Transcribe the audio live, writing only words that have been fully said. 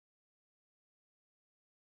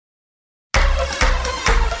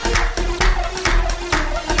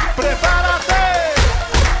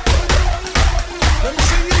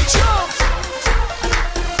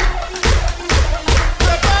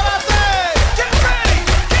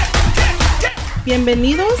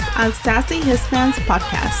Bienvenidos al Sassy Hispans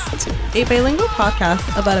Podcast, a bilingual podcast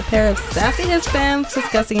about a pair of sassy Hispans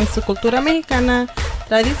discussing su cultura mexicana,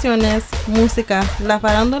 tradiciones, música, la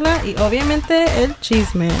farándula y obviamente el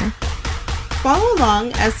chisme. Follow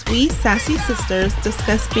along as we sassy sisters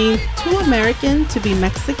discuss being too American to be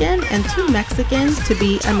Mexican and too Mexican to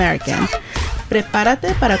be American.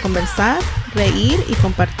 Prepárate para conversar, reír y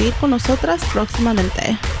compartir con nosotras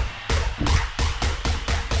próximamente.